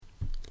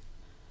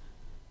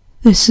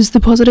This is the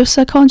Positive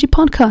Psychology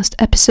Podcast,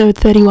 episode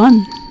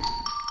 31.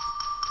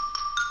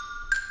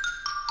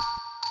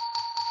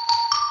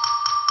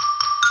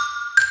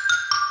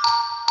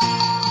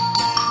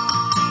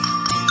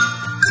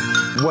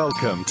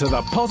 Welcome to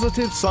the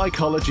Positive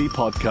Psychology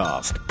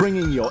Podcast,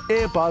 bringing your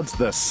earbuds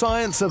the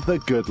science of the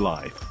good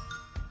life.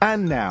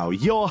 And now,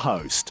 your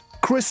host,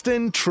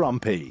 Kristen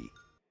Trumpy.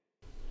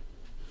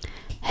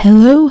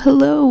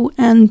 Hello,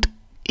 and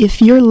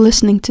if you're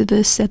listening to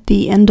this at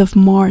the end of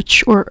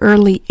March or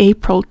early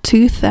April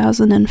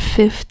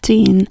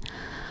 2015,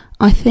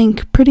 I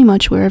think pretty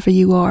much wherever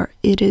you are,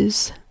 it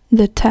is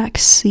the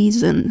tax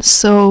season.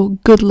 So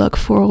good luck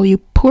for all you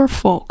poor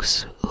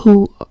folks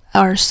who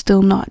are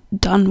still not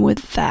done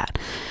with that.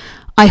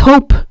 I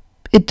hope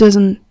it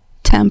doesn't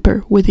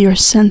tamper with your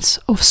sense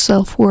of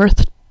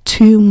self-worth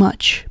too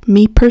much.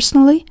 Me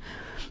personally,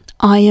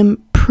 I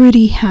am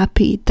pretty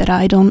happy that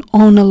I don't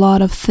own a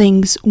lot of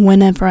things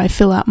whenever I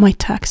fill out my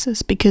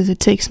taxes, because it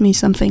takes me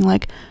something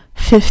like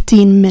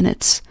 15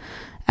 minutes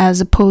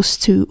as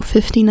opposed to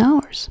 15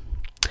 hours.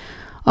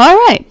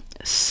 Alright,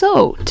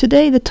 so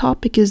today the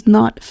topic is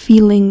not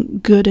feeling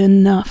good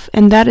enough,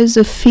 and that is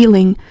a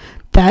feeling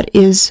that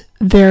is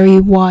very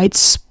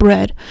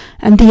widespread,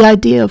 and the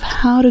idea of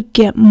how to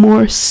get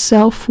more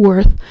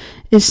self-worth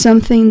is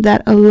something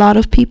that a lot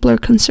of people are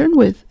concerned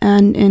with.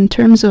 And in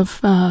terms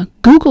of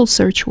Google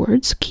search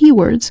words,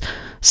 keywords,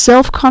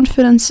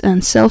 self-confidence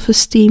and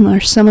self-esteem are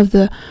some of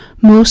the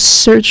most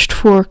searched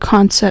for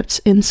concepts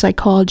in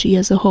psychology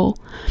as a whole.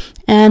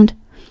 And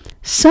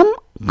some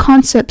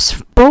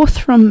concepts, both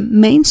from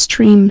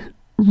mainstream,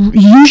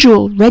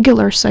 usual,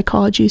 regular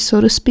psychology, so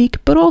to speak,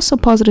 but also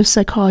positive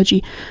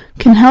psychology,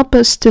 can help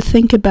us to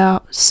think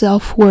about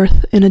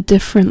self-worth in a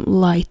different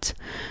light.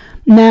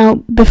 Now,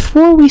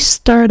 before we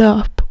start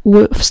off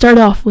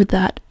with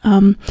that,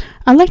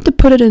 I'd like to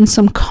put it in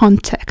some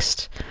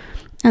context.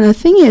 And the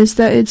thing is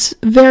that it's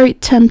very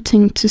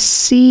tempting to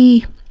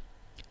see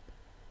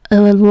a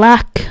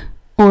lack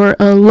or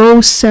a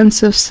low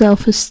sense of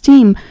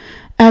self-esteem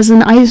as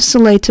an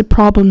isolated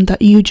problem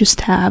that you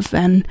just have,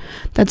 and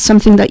that's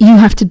something that you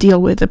have to deal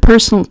with, a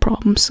personal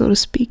problem, so to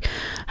speak.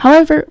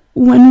 However,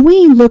 when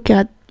we look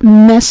at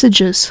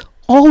messages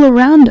all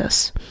around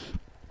us,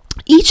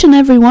 each and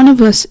every one of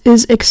us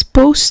is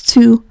exposed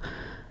to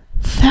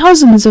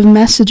thousands of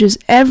messages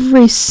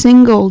every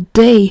single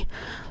day,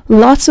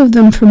 lots of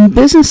them from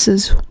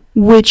businesses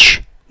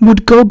which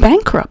would go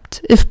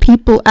bankrupt if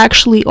people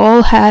actually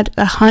all had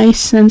a high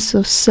sense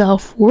of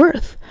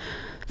self-worth.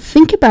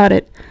 Think about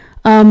it.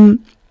 And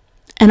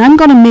I'm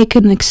going to make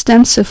an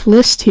extensive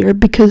list here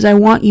because I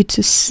want you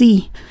to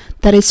see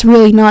that it's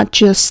really not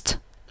just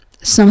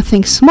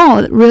something small.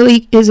 It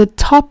really is a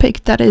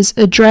topic that is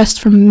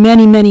addressed from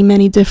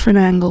many different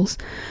angles.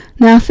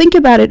 Now think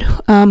about it.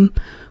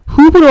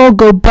 Who would all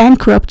go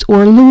bankrupt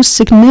or lose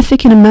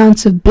significant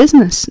amounts of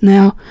business?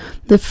 Now,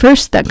 the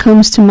first that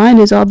comes to mind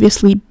is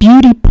obviously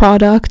beauty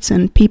products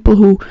and people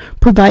who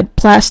provide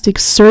plastic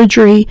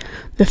surgery,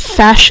 the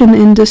fashion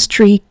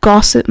industry,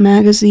 gossip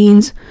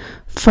magazines,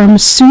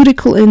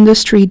 pharmaceutical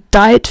industry,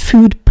 diet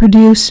food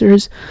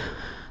producers,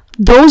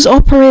 those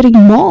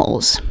operating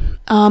malls,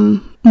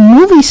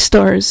 movie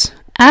stars,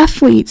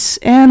 athletes,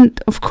 and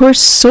of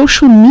course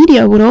social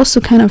media would also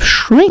kind of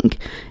shrink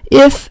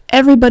if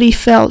everybody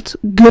felt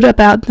good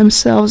about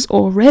themselves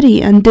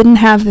already and didn't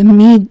have the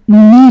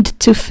need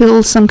to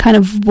fill some kind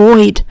of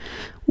void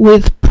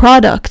with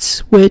products,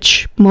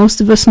 which most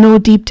of us know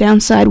deep down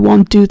inside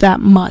won't do that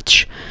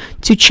much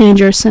to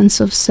change our sense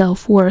of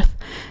self-worth.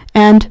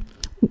 And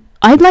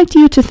I'd like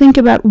you to think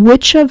about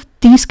which of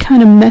these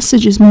kind of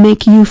messages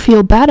make you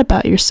feel bad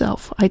about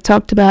yourself. I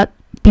talked about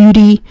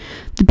the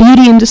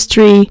beauty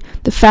industry,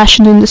 the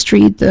fashion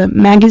industry, the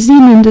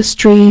magazine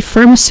industry,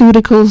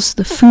 pharmaceuticals,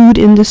 the food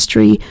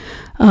industry,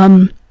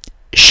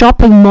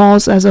 shopping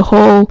malls as a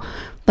whole,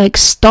 like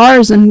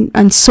stars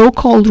and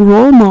so-called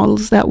role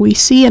models that we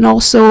see, and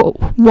also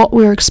what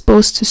we're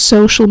exposed to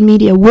social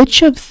media.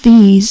 Which of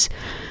these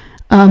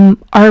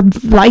are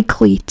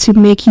likely to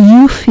make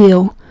you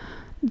feel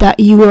that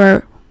you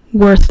are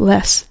worth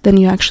less than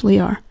you actually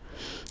are?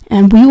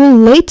 And we will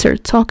later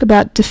talk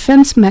about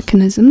defense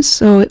mechanisms,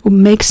 so it will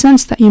make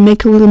sense that you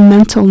make a little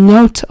mental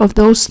note of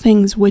those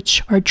things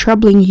which are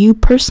troubling you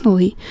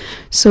personally,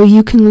 so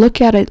you can look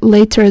at it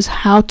later as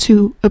how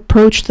to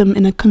approach them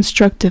in a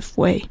constructive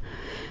way.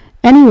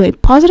 Anyway,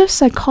 positive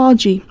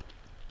psychology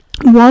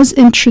was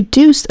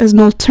introduced as an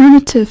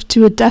alternative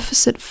to a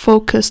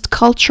deficit-focused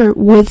culture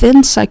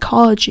within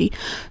psychology.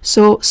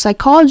 So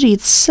psychology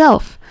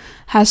itself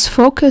has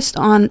focused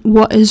on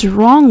what is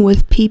wrong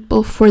with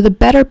people for the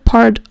better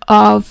part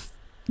of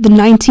the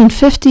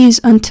 1950s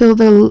until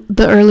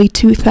the early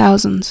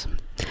 2000s.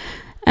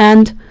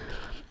 And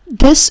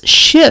this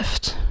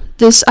shift,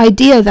 this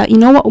idea that, you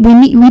know what,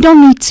 we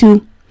don't need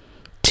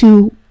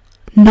to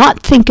not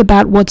think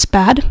about what's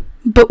bad,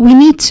 but we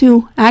need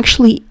to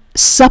actually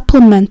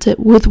supplement it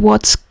with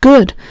what's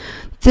good.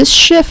 This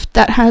shift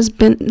that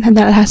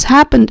has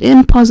happened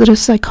in positive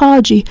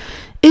psychology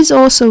is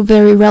also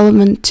very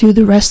relevant to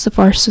the rest of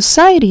our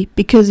society,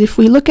 because if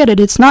we look at it,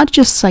 it's not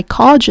just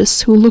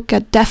psychologists who look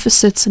at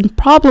deficits and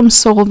problem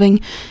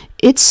solving,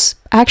 it's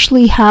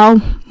actually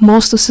how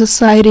most of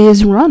society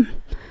is run.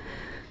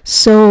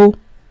 So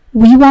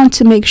we want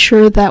to make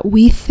sure that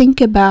we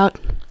think about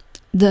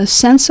the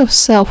sense of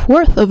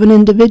self-worth of an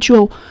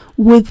individual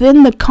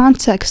within the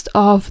context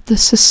of the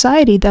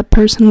society that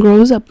person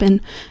grows up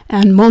in.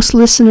 And most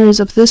listeners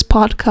of this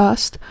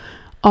podcast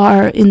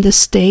are in the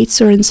States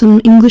or in some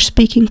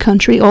English-speaking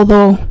country,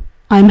 although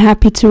I'm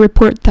happy to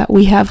report that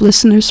we have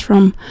listeners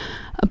from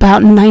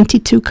about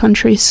 92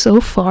 countries so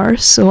far,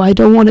 so I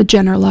don't want to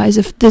generalize.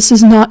 If this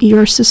is not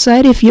your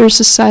society, if your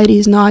society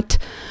is not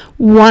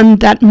one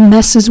that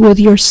messes with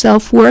your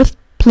self-worth,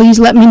 please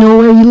let me know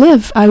where you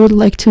live. I would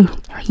like to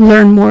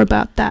learn more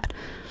about that.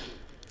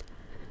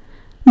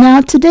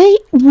 Now, today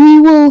we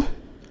will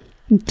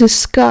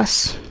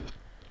discuss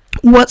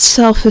what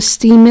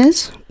self-esteem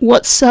is,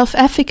 what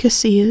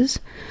self-efficacy is,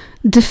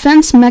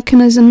 defense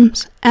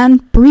mechanisms,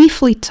 and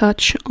briefly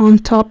touch on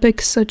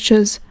topics such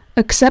as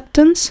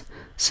acceptance,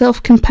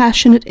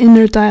 self-compassionate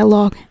inner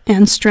dialogue,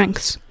 and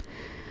strengths.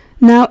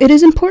 Now, it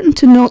is important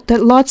to note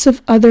that lots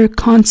of other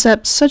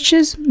concepts such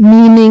as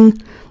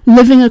meaning,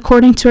 living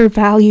according to our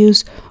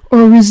values,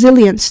 or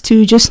resilience,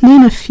 to just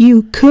name a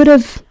few, could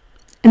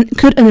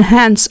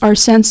enhance our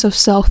sense of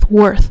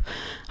self-worth.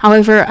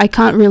 However, I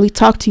can't really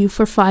talk to you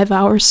for 5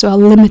 hours, so I'll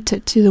limit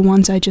it to the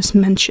ones I just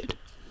mentioned.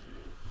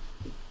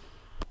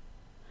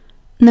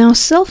 Now,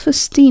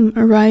 self-esteem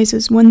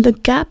arises when the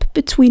gap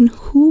between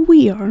who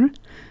we are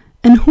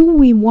and who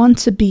we want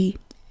to be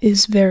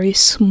is very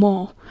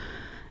small.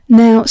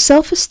 Now,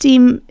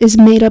 self-esteem is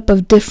made up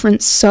of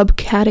different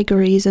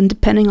subcategories, and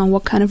depending on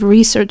what kind of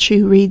research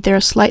you read, there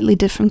are slightly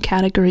different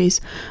categories,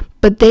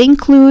 but they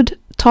include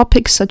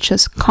topics such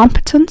as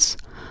competence,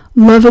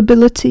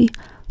 lovability,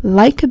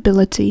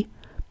 likability,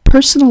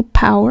 personal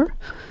power,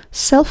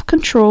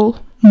 self-control,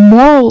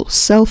 moral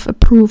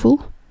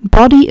self-approval,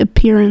 body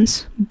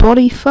appearance,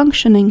 body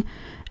functioning,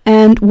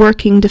 and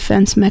working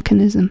defense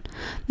mechanism.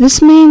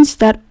 This means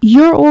that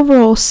your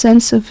overall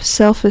sense of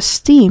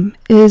self-esteem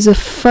is a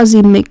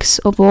fuzzy mix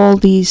of all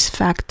these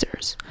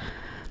factors.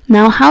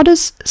 Now, how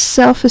does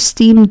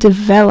self-esteem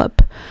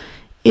develop?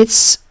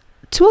 It's,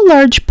 to a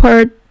large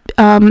part,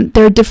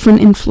 there are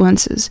different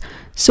influences.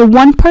 So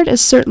one part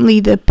is certainly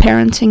the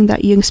parenting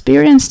that you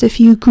experienced. If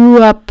you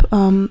grew up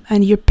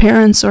and your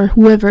parents or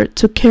whoever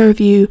took care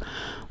of you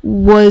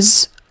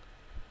was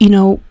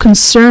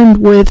concerned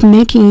with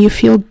making you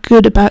feel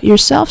good about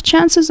yourself,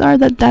 chances are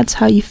that that's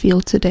how you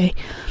feel today.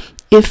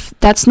 If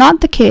that's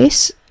not the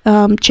case,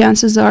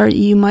 chances are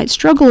you might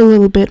struggle a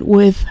little bit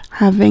with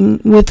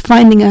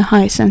finding a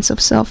high sense of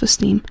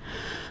self-esteem.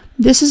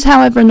 This is,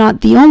 however,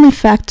 not the only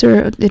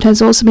factor. It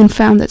has also been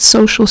found that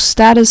social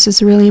status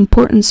is really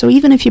important. So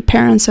even if your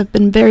parents have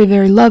been very,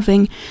 very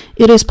loving,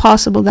 it is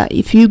possible that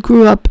if you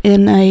grew up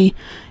in a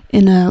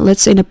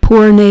let's say in a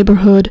poor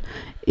neighborhood,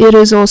 it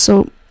is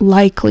also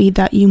likely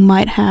that you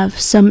might have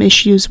some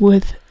issues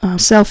with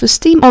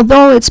self-esteem,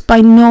 although it's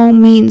by no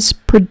means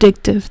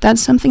predictive.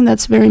 That's something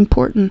that's very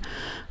important.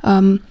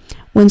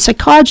 When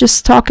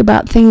psychologists talk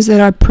about things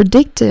that are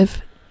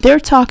predictive, they're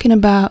talking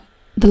about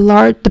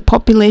the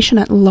population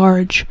at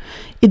large.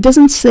 It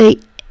doesn't say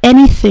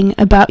anything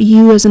about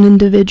you as an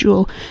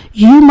individual.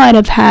 You might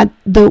have had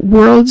the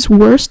world's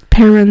worst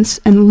parents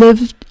and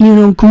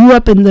grew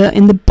up in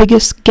the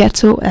biggest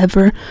ghetto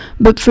ever,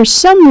 but for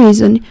some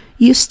reason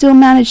you still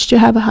managed to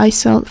have a high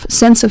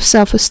sense of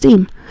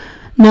self-esteem.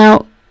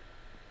 Now,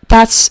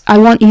 I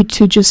want you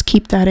to just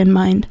keep that in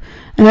mind.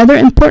 Another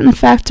important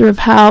factor of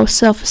how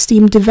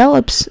self-esteem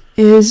develops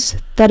is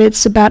that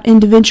it's about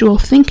individual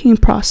thinking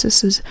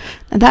processes.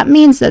 And that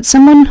means that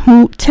someone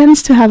who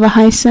tends to have a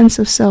high sense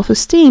of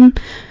self-esteem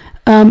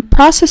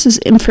processes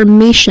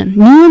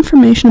new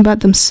information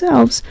about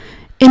themselves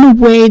in a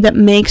way that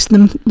makes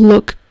them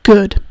look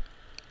good.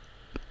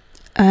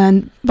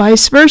 And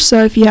vice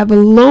versa, if you have a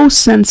low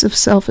sense of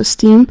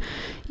self-esteem,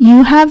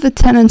 you have the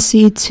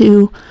tendency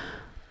to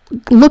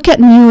look at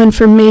new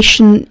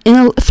information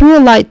through a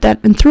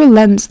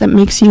lens that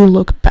makes you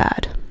look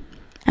bad.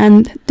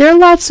 And there are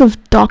lots of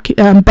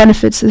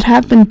benefits that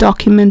have been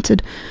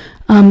documented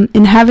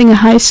in having a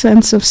high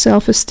sense of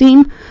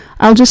self-esteem.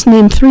 I'll just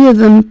name 3 of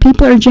them.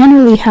 People are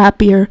generally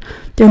happier,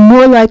 they're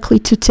more likely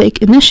to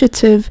take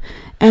initiative,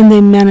 and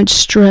they manage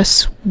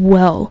stress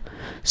well.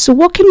 So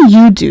what can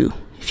you do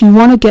if you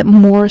want to get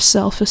more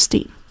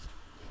self-esteem?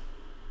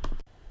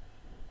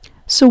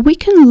 So we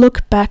can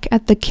look back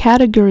at the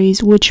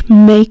categories which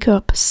make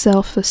up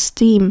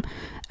self-esteem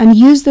and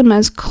use them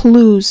as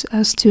clues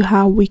as to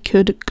how we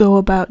could go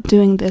about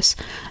doing this.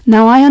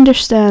 Now, I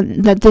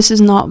understand that this is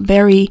not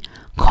very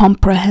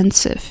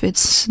comprehensive.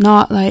 It's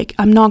not like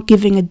I'm not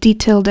giving a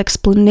detailed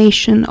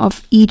explanation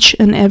of each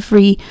and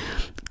every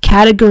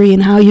category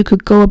and how you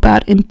could go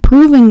about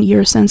improving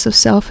your sense of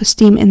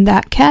self-esteem in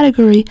that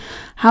category.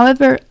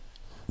 However,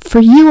 for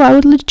you, I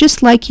would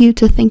just like you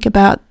to think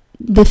about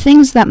the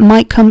things that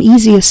might come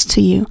easiest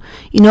to you.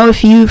 You know,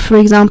 if you, for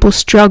example,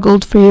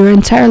 struggled for your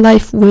entire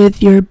life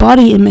with your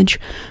body image,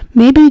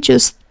 maybe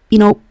just,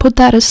 put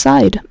that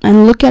aside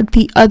and look at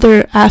the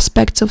other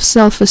aspects of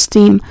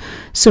self-esteem,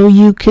 so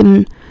you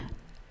can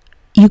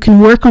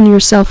work on your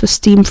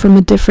self-esteem from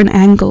a different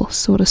angle,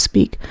 so to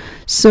speak.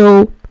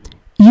 So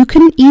you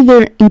can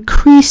either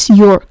increase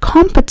your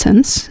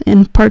competence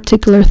in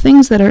particular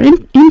things that are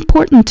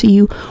important to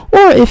you,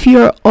 or if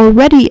you're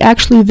already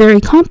actually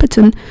very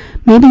competent,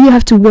 maybe you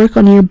have to work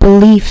on your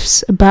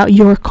beliefs about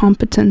your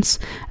competence.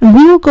 And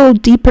we will go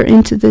deeper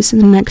into this in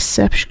the next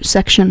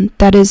section,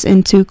 that is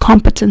into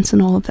competence and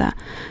all of that.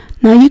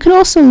 Now, you can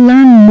also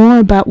learn more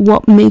about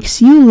what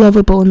makes you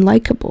lovable and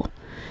likable.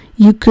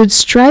 You could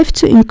strive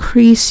to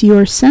increase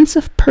your sense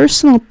of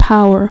personal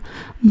power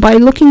by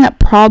looking at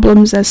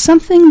problems as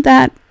something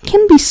that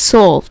can be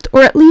solved,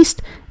 or at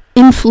least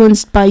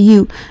influenced by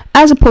you,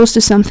 as opposed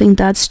to something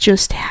that's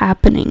just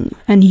happening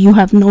and you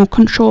have no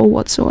control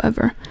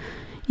whatsoever.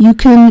 You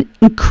can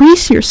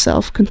increase your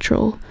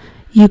self-control.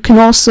 You can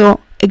also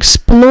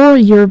explore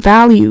your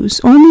values.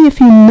 Only if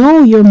you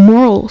know your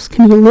morals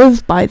can you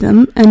live by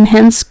them, and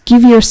hence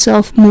give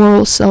yourself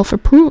moral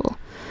self-approval.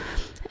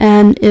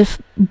 And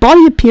if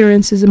body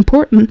appearance is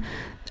important,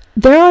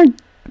 there are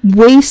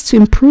ways to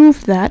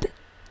improve that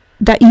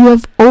you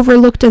have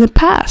overlooked in the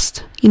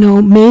past.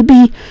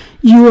 Maybe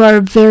you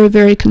are very,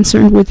 very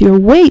concerned with your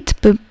weight,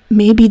 but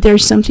maybe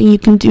there's something you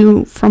can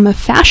do from a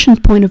fashion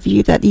point of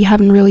view that you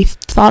haven't really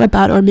thought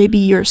about. Or maybe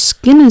your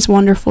skin is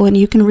wonderful and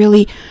you can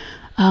really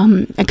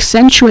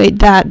accentuate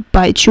that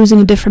by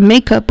choosing a different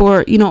makeup.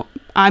 Or,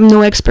 I'm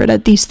no expert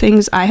at these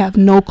things. I have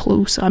no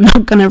clue, so I'm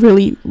not going to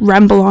really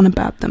ramble on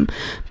about them.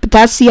 But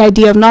that's the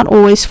idea of not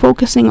always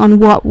focusing on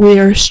what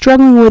we're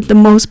struggling with the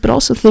most, but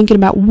also thinking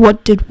about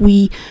what did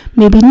we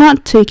maybe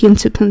not take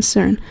into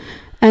concern.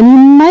 And you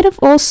might have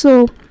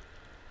also,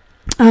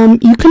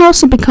 you can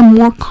also become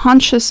more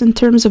conscious in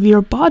terms of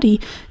your body.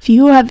 If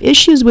you have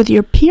issues with your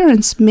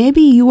appearance,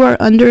 maybe you are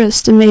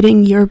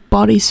underestimating your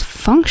body's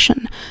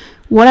function.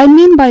 What I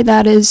mean by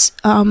that is,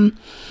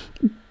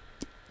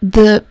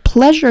 the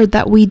pleasure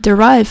that we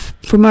derive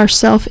from our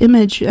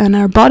self-image and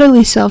our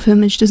bodily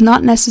self-image does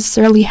not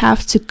necessarily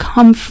have to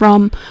come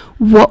from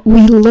what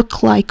we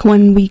look like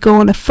when we go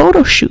on a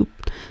photo shoot.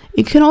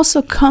 It can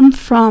also come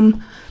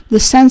from the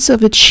sense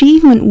of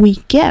achievement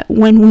we get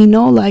when we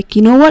know,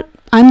 what,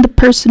 I'm the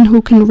person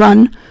who can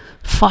run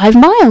 5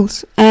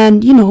 miles,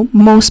 and,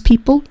 most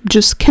people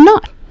just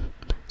cannot.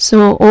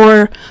 So,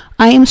 or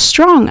I am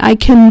strong, I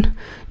can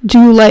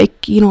do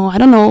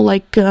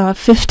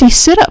 50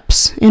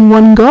 sit-ups in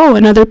one go,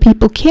 and other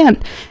people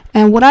can't.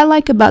 And what I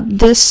like about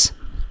this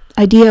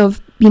idea of,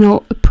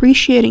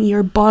 appreciating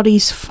your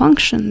body's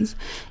functions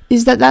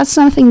is that that's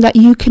something that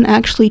you can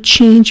actually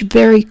change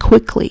very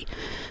quickly.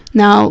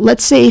 Now,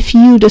 let's say if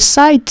you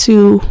decide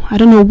to,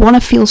 want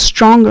to feel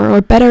stronger or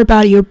better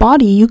about your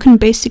body, you can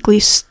basically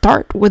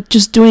start with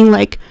just doing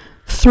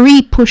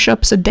 3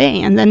 push-ups a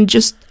day, and then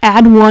just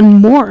add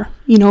 1 more,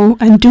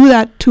 and do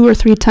that 2 or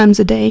 3 times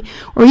a day,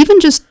 or even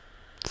just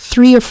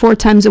 3 or 4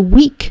 times a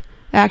week,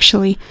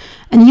 actually.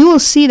 And you will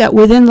see that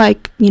within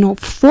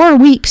 4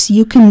 weeks,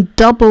 you can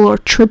double or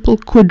triple,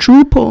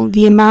 quadruple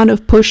the amount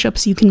of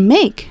push-ups you can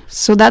make.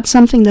 So that's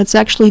something that's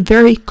actually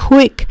very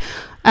quick,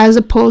 as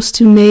opposed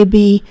to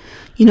maybe,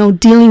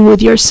 dealing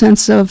with your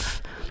sense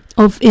of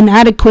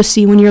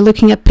inadequacy when you're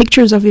looking at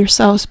pictures of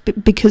yourselves,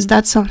 because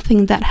that's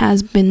something that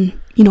has been,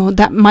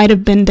 that might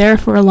have been there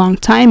for a long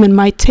time and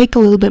might take a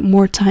little bit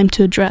more time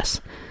to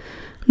address.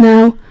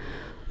 Now,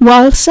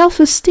 while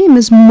self-esteem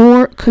is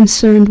more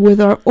concerned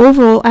with our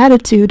overall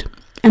attitude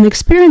and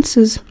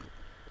experiences,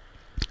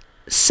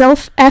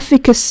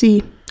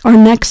 self-efficacy, our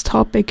next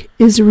topic,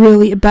 is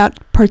really about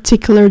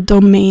particular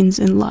domains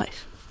in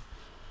life.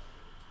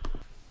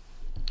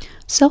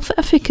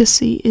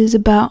 Self-efficacy is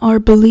about our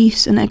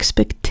beliefs and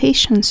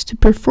expectations to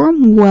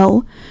perform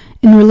well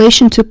in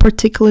relation to a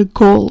particular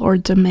goal or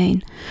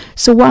domain.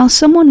 So while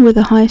someone with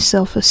a high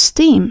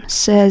self-esteem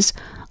says,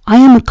 I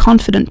am a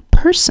confident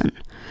person,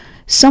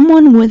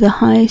 someone with a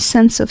high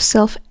sense of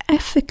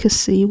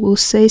self-efficacy will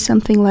say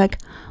something like,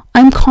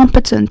 I'm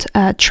competent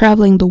at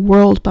traveling the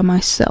world by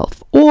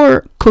myself,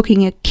 or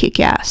cooking a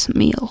kick-ass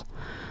meal.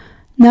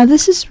 Now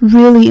this is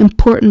really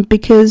important,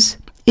 because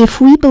if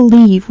we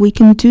believe we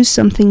can do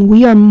something,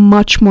 we are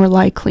much more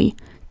likely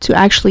to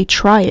actually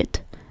try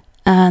it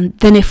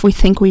than if we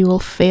think we will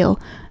fail.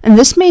 And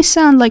this may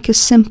sound like a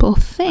simple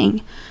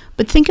thing,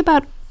 but think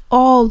about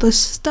all the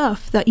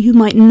stuff that you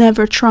might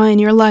never try in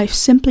your life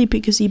simply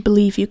because you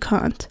believe you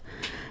can't.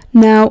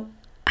 Now,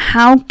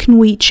 how can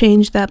we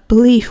change that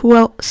belief?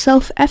 Well,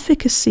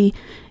 self-efficacy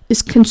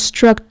is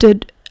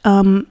constructed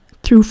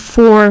through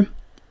 4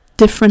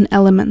 different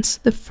elements.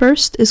 The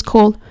first is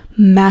called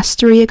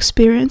mastery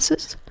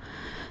experiences.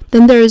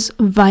 Then there's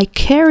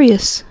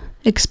vicarious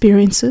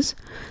experiences.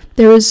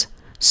 There is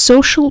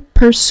social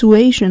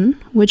persuasion,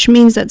 which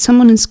means that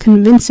someone is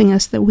convincing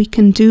us that we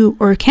can do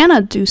or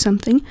cannot do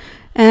something.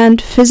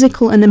 and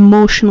physical and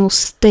emotional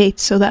state.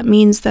 So that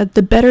means that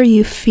the better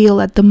you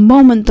feel at the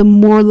moment, the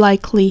more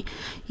likely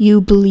you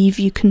believe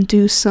you can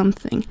do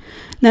something.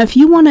 Now, if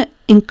you want to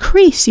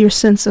increase your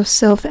sense of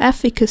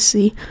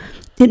self-efficacy,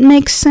 it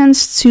makes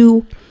sense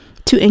to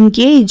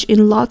engage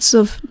in lots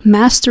of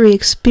mastery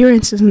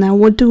experiences. Now,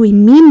 what do we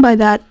mean by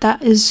that?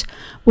 That is,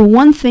 well,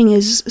 one thing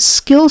is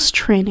skills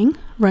training,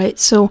 right?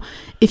 So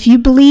if you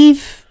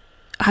believe,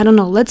 I don't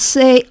know, let's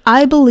say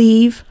I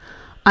believe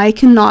I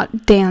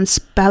cannot dance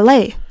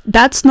ballet.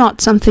 That's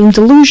not something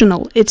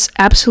delusional. It's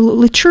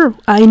absolutely true.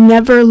 I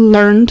never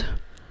learned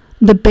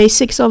the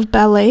basics of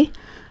ballet.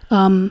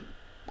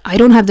 I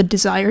don't have the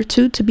desire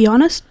to be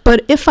honest.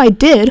 But if I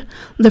did,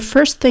 the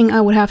first thing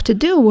I would have to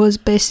do was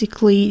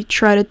basically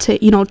try to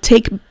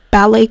take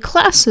ballet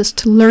classes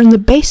to learn the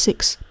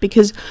basics.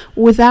 Because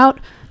without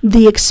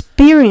the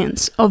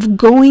experience of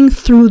going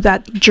through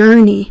that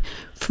journey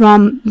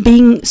from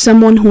being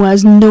someone who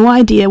has no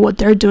idea what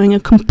they're doing, a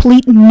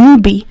complete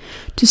newbie,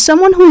 to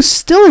someone who's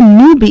still a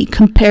newbie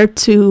compared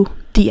to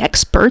the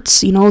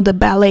experts, the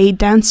ballet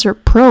dancer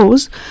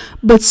pros,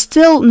 but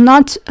still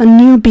not a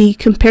newbie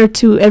compared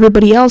to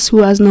everybody else who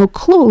has no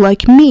clue,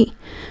 like me.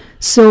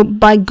 So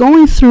by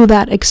going through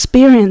that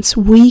experience,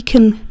 we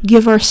can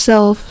give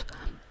ourselves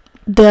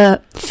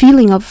the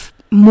feeling of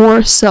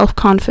more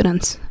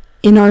self-confidence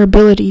in our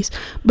abilities,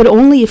 but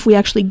only if we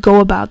actually go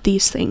about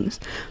these things.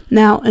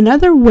 Now,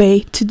 another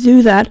way to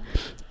do that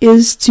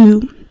is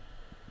to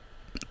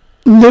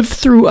live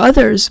through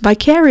others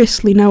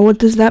vicariously. Now, what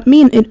does that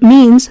mean? It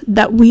means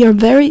that we are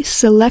very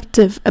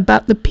selective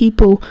about the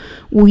people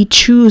we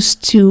choose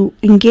to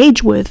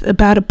engage with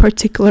about a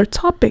particular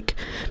topic.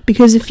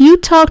 Because if you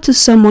talk to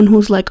someone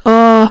who's like,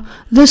 oh,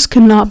 this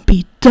cannot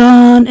be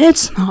done,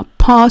 it's not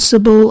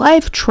possible,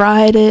 I've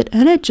tried it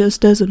and it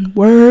just doesn't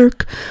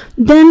work,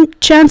 then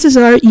chances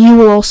are you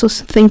will also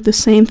think the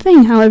same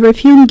thing. However,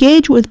 if you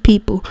engage with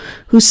people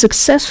who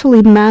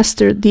successfully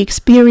mastered the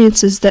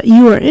experiences that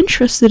you are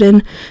interested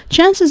in,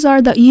 chances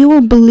are that you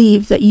will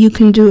believe that you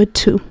can do it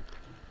too.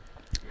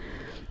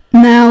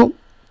 Now,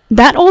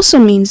 that also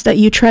means that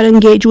you try to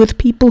engage with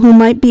people who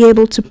might be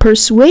able to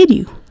persuade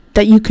you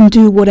that you can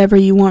do whatever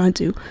you want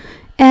to do.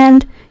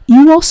 And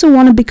you also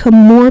want to become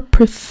more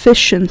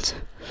proficient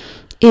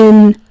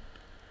in,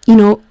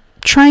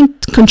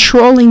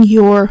 controlling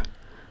your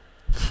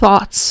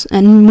thoughts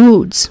and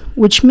moods,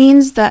 which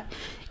means that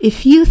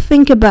if you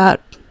think about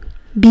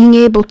being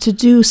able to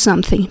do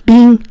something,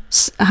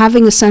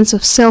 having a sense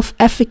of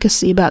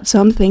self-efficacy about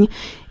something,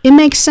 it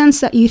makes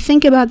sense that you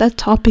think about that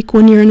topic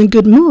when you're in a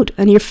good mood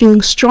and you're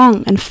feeling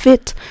strong and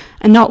fit,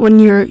 and not when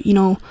you're,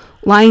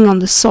 lying on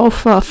the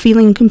sofa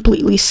feeling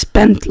completely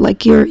spent,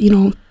 like you're,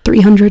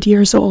 300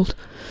 years old.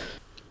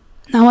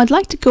 Now, I'd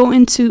like to go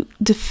into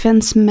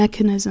defense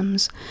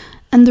mechanisms,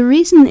 and the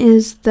reason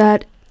is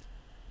that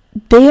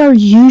they are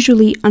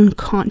usually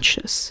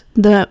unconscious.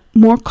 The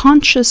more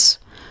conscious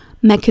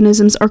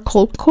mechanisms are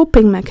called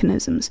coping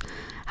mechanisms.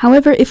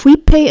 However, if we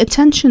pay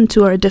attention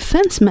to our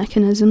defense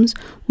mechanisms,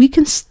 we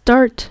can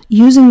start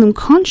using them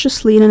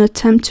consciously in an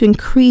attempt to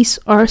increase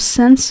our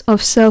sense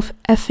of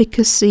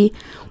self-efficacy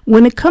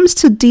when it comes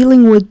to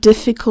dealing with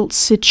difficult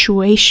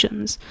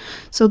situations.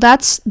 So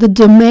that's the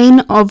domain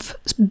of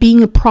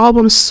being a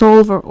problem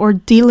solver or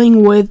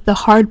dealing with the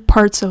hard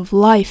parts of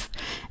life.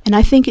 And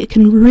I think it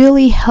can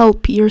really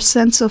help your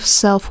sense of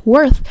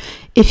self-worth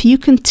if you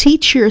can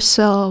teach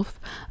yourself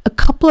a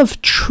couple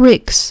of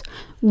tricks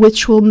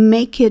which will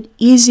make it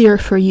easier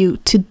for you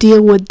to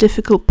deal with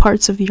difficult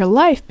parts of your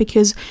life.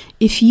 Because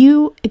if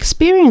you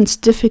experience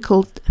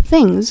difficult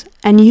things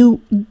and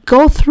you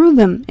go through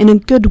them in a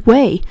good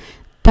way,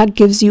 that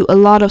gives you a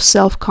lot of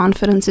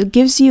self-confidence. It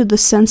gives you the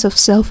sense of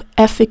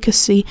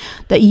self-efficacy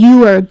that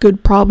you are a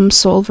good problem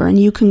solver and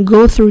you can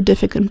go through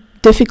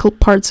difficult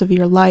parts of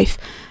your life,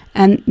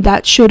 and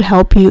that should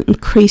help you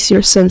increase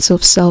your sense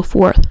of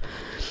self-worth.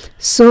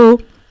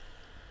 So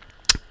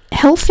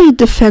healthy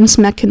defense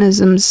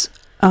mechanisms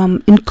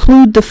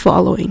include the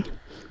following.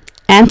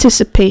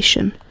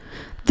 Anticipation.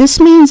 This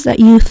means that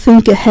you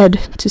think ahead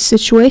to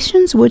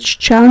situations which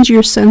challenge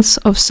your sense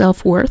of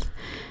self-worth,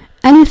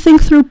 and you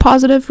think through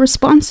positive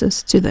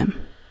responses to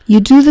them. You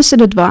do this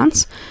in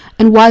advance,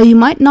 and while you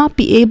might not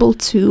be able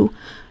to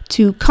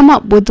come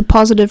up with the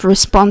positive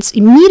response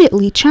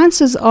immediately,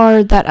 chances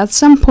are that at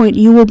some point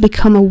you will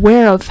become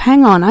aware of,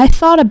 hang on, I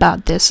thought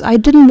about this. I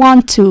didn't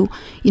want to,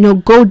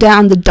 go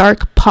down the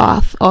dark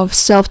path of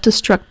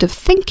self-destructive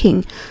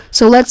thinking,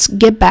 so let's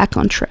get back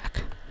on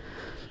track.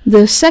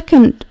 The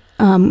second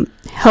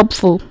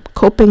helpful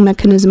coping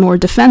mechanism or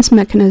defense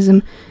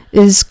mechanism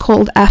is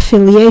called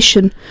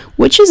affiliation,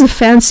 which is a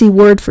fancy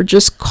word for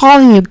just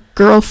calling your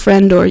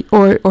girlfriend or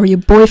your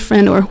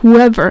boyfriend or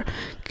whoever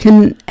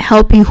can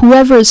help you,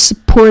 whoever is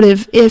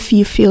supportive if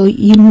you feel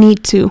you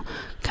need to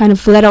kind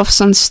of let off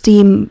some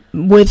steam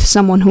with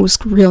someone who's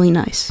really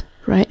nice,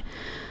 right?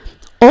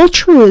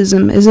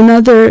 Altruism is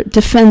another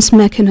defense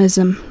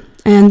mechanism,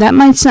 and that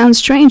might sound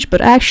strange,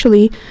 but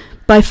actually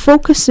by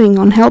focusing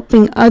on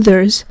helping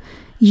others,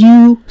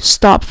 you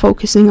stop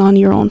focusing on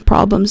your own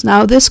problems.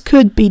 Now, this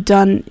could be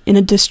done in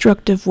a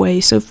destructive way.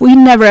 So if we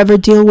never ever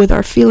deal with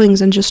our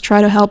feelings and just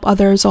try to help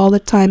others all the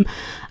time,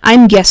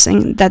 I'm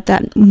guessing that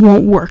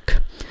won't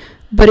work.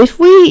 But if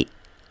we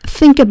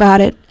think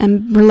about it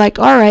and we're like,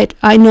 all right,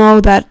 I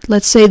know that,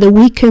 let's say, the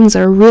weekends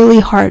are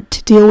really hard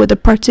to deal with a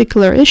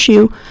particular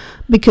issue,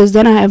 because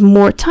then I have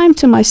more time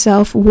to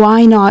myself.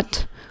 Why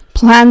not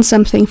plan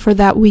something for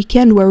that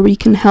weekend where we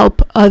can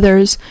help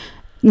others?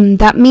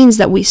 That means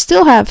that we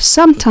still have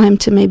some time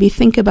to maybe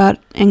think about,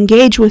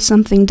 engage with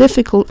something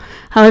difficult.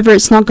 However,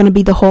 it's not going to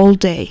be the whole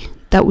day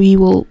that we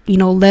will,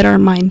 let our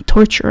mind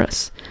torture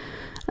us.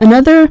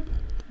 Another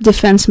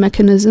defense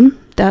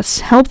mechanism that's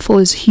helpful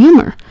is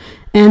humor.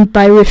 And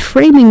by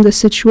reframing the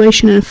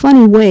situation in a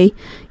funny way,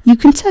 you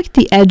can take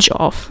the edge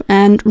off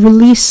and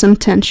release some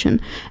tension.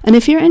 And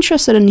if you're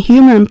interested in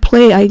humor and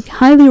play, I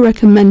highly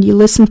recommend you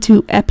listen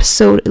to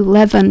episode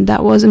 11.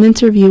 That was an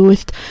interview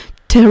with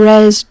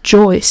Therese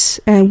Joyce,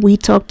 and we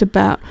talked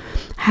about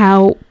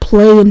how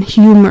play and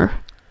humor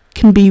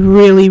can be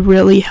really,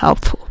 really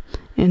helpful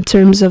in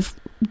terms of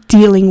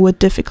dealing with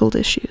difficult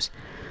issues.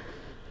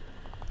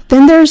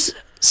 Then there's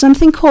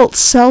something called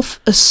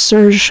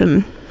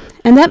self-assertion,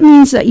 and that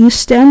means that you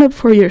stand up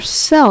for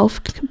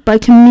yourself by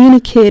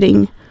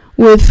communicating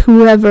with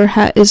whoever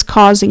is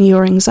causing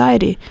your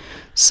anxiety.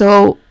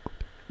 So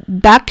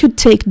that could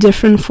take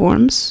different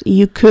forms.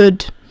 You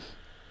could,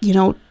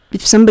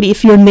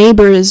 if your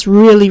neighbor is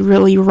really,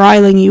 really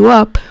riling you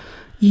up,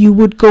 you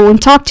would go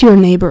and talk to your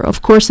neighbor,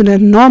 of course in a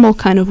normal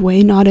kind of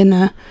way, not in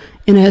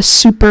a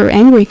super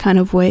angry kind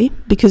of way,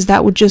 because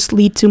that would just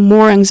lead to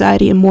more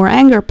anxiety and more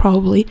anger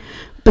probably,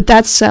 but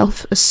that's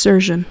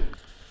self-assertion.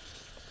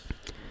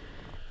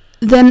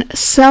 Then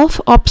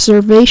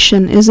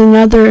self-observation is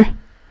another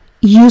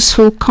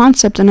useful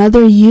concept,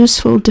 another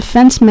useful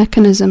defense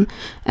mechanism,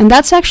 and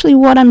that's actually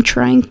what I'm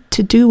trying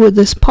to do with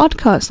this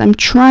podcast. I'm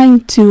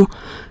trying to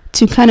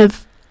kind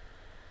of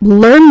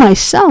learn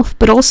myself,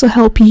 but also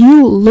help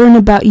you learn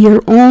about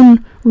your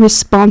own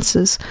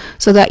responses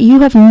so that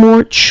you have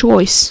more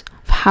choice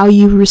of how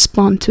you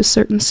respond to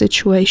certain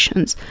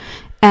situations.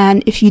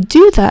 And if you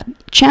do that,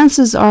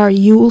 chances are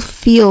you will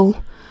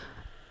feel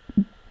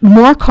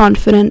more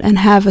confident and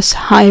have a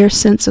higher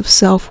sense of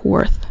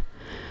self-worth.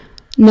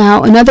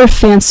 Now, another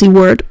fancy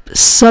word,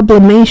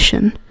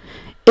 sublimation,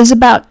 is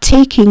about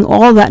taking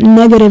all that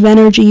negative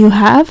energy you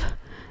have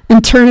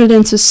and turn it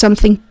into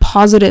something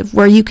positive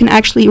where you can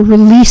actually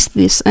release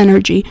this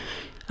energy.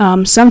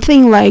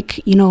 Something like,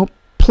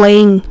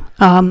 playing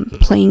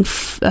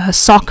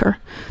soccer.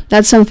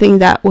 That's something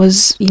that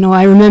was,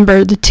 I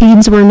remember the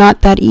teens were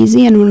not that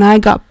easy, and when I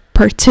got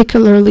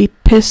particularly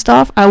pissed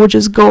off, I would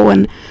just go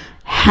and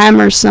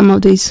hammer some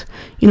of these,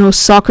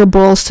 soccer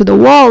balls to the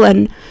wall,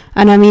 and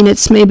I mean,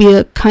 it's maybe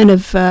a kind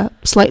of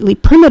slightly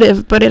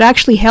primitive, but it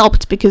actually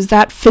helped because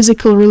that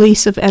physical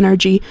release of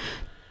energy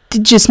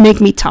did just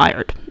make me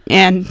tired.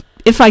 And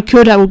if I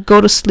could, I would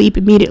go to sleep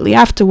immediately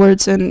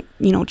afterwards, and,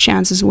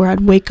 chances were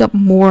I'd wake up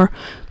more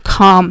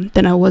calm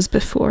than I was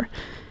before.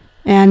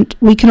 And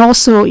we can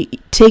also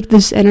take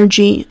this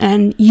energy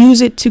and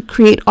use it to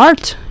create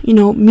art,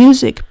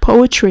 music,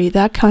 poetry,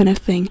 that kind of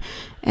thing.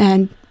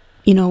 And,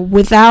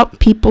 without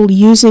people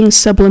using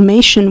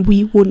sublimation,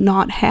 we would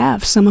not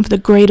have some of the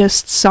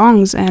greatest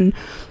songs and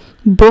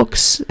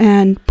books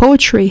and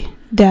poetry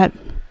that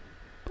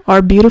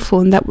are beautiful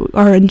and that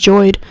are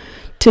enjoyed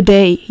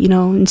today,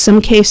 in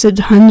some cases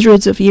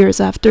hundreds of years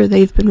after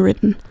they've been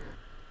written.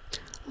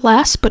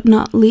 Last but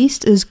not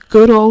least is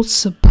good old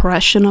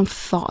suppression of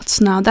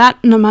thoughts. Now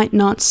that might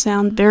not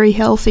sound very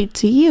healthy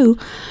to you,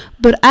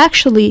 but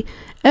actually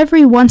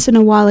every once in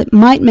a while it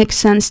might make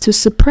sense to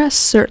suppress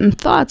certain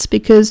thoughts,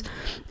 because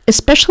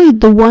especially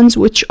the ones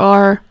which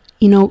are,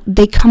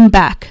 they come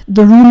back,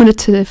 the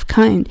ruminative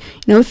kind.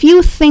 If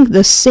you think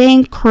the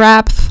same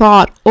crap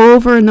thought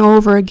over and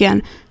over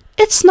again,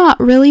 it's not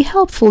really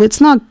helpful.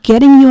 It's not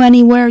getting you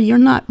anywhere. You're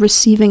not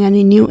receiving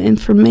any new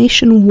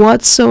information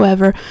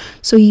whatsoever.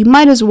 So you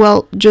might as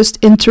well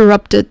just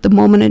interrupt it the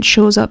moment it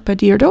shows up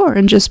at your door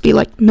and just be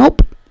like,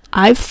 nope,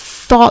 I've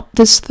thought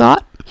this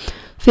thought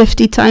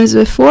 50 times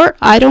before.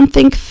 I don't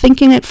think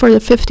thinking it for the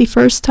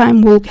 51st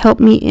time will help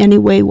me in any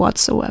way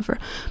whatsoever.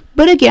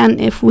 But again,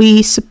 if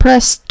we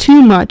suppress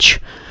too much,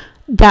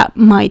 that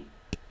might,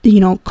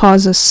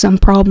 cause us some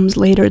problems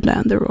later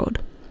down the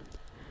road.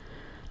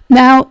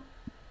 Now,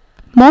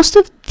 most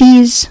of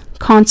these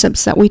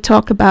concepts that we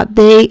talk about,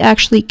 they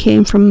actually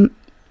came from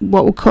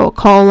what we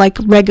call like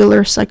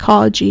regular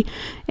psychology,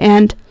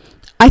 and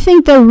I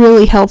think they're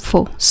really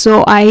helpful.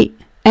 So I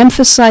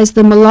emphasize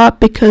them a lot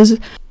because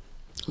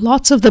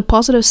lots of the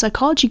positive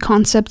psychology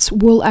concepts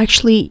will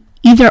actually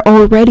either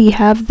already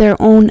have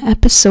their own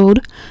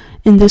episode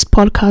in this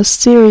podcast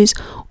series,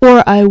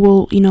 or I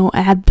will,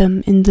 add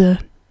them in the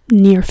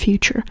near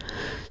future.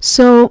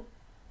 So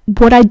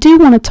what I do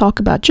want to talk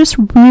about, just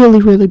really,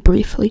 really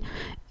briefly,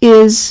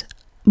 is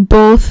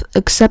both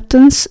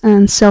acceptance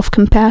and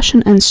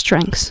self-compassion and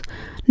strengths.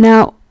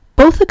 Now,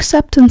 both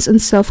acceptance and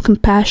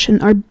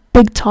self-compassion are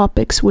big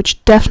topics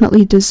which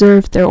definitely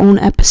deserve their own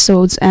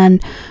episodes,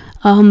 and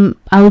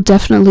I will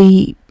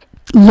definitely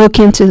look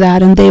into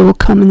that, and they will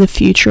come in the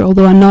future,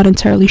 although I'm not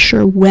entirely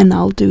sure when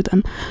I'll do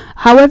them.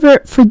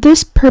 However, for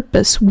this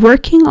purpose,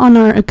 working on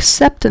our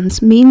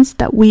acceptance means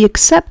that we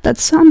accept that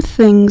some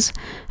things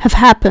have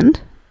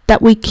happened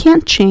that we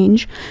can't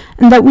change,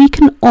 and that we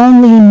can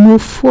only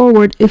move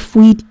forward if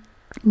we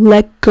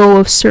let go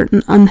of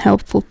certain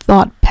unhelpful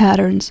thought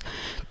patterns.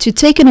 To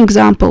take an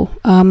example,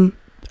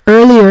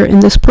 earlier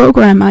in this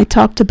program I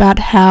talked about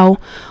how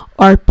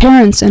our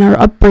parents and our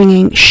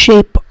upbringing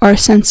shape our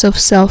sense of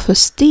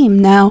self-esteem.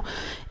 Now,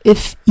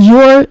 if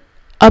your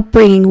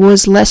upbringing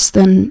was less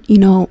than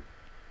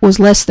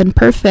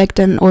perfect,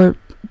 or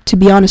to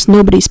be honest,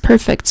 nobody's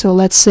perfect, so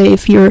let's say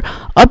if your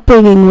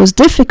upbringing was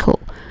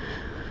difficult,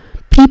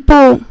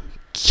 people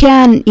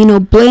can,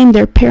 blame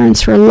their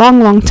parents for a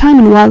long time,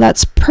 and while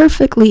that's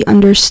perfectly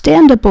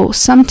understandable,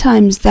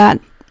 sometimes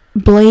that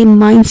blame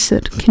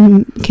mindset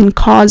can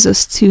cause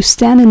us to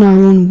stand in our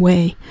own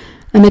way.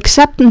 And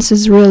acceptance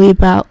is really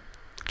about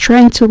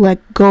trying to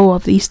let go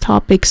of these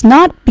topics,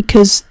 not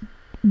because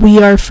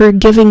we are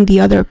forgiving the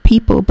other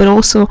people, but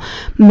also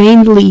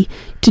mainly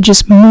to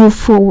just move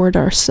forward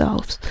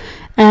ourselves.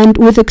 And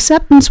with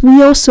acceptance,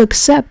 we also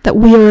accept that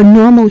we are a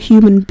normal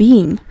human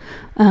being,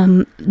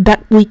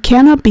 that we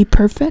cannot be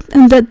perfect,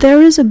 and that there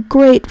is a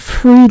great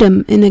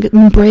freedom in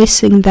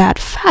embracing that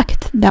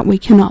fact that we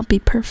cannot be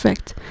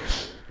perfect.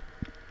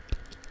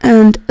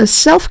 And a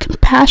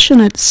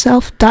self-compassionate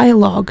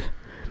self-dialogue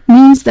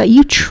means that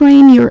you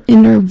train your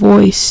inner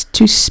voice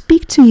to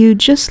speak to you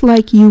just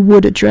like you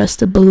would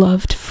address a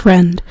beloved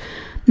friend.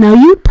 Now,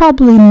 you'd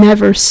probably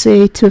never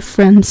say to a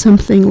friend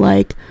something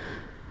like,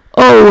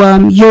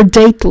 your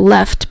date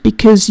left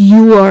because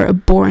you are a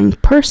boring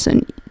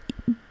person.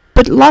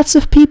 But lots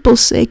of people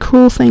say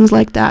cruel things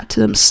like that to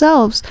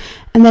themselves,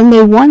 and then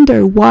they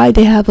wonder why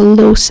they have a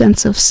low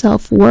sense of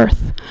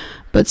self-worth.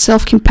 But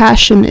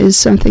self-compassion is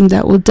something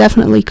that we'll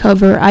definitely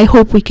cover. I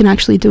hope we can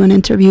actually do an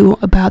interview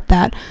about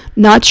that.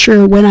 Not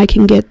sure when I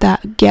can get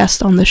that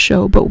guest on the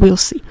show, but we'll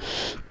see.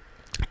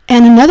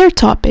 And another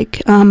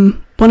topic,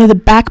 one of the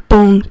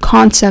backbone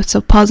concepts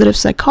of positive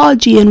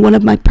psychology, and one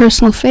of my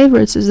personal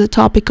favorites, is the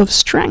topic of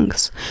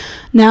strengths.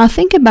 Now,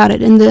 think about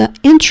it. In the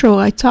intro,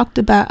 I talked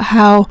about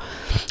how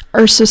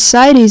our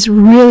society is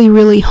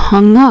really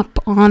hung up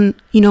on,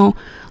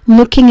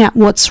 looking at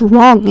what's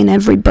wrong in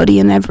everybody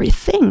and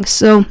everything.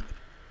 So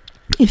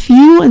if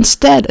you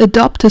instead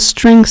adopt a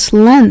strengths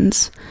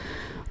lens,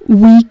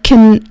 we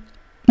can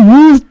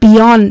move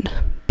beyond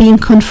being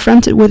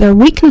confronted with our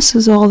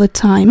weaknesses all the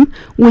time,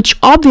 which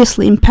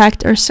obviously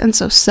impact our sense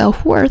of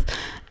self-worth,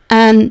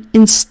 and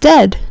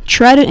instead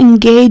try to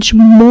engage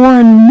more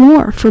and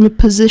more from a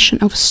position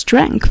of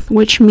strength,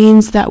 which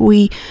means that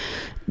we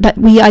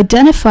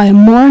identify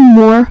more and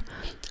more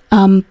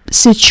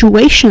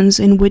situations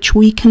in which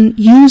we can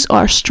use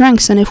our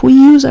strengths. And if we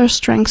use our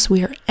strengths,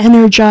 we are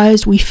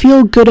energized, we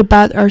feel good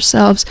about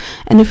ourselves,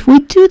 and if we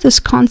do this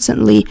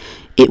constantly,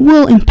 it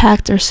will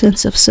impact our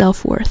sense of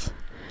self-worth.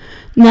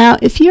 Now,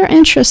 if you're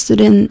interested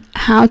in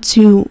how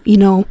to,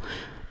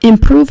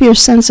 improve your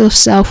sense of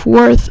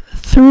self-worth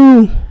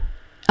through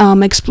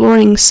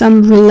exploring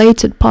some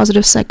related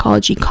positive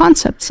psychology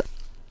concepts,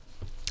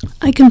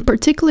 I can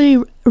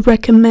particularly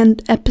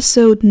recommend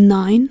episode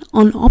 9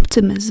 on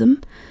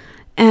optimism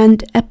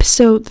and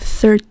episode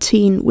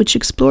 13, which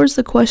explores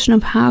the question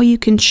of how you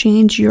can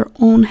change your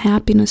own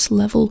happiness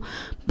level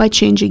by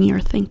changing your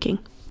thinking.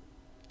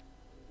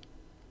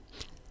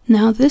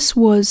 Now, this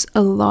was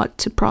a lot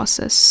to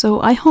process,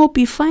 so I hope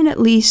you find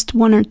at least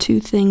one or two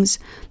things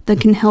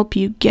that can help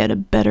you get a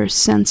better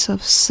sense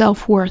of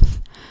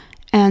self-worth,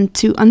 and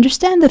to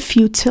understand the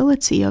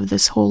futility of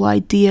this whole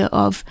idea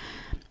of,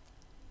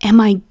 am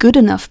I good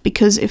enough?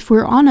 Because if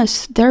we're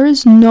honest, there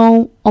is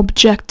no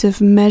objective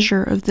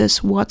measure of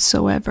this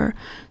whatsoever.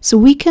 So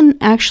we can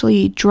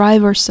actually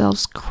drive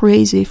ourselves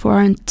crazy for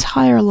our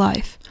entire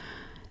life,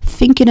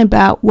 thinking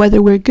about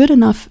whether we're good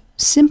enough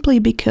simply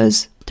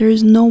because there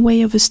is no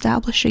way of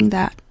establishing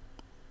that.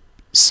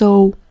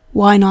 So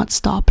why not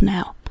stop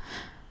now?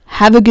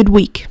 Have a good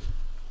week.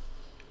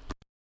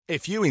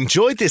 If you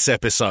enjoyed this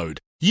episode,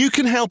 you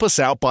can help us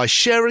out by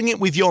sharing it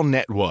with your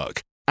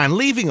network and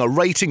leaving a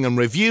rating and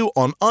review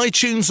on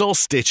iTunes or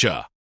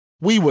Stitcher.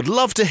 We would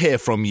love to hear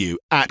from you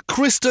at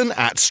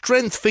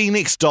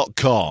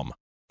kristen@strengthphoenix.com.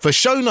 For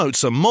show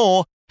notes and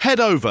more, head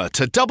over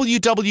to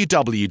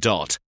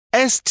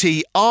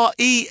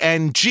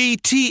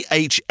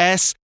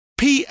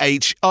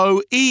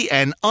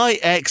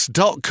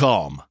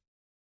www.strengthsphoenix.com.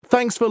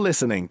 Thanks for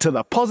listening to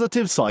the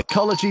Positive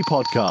Psychology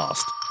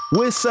Podcast.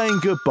 We're saying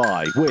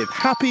goodbye with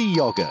Happy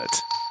Yogurt.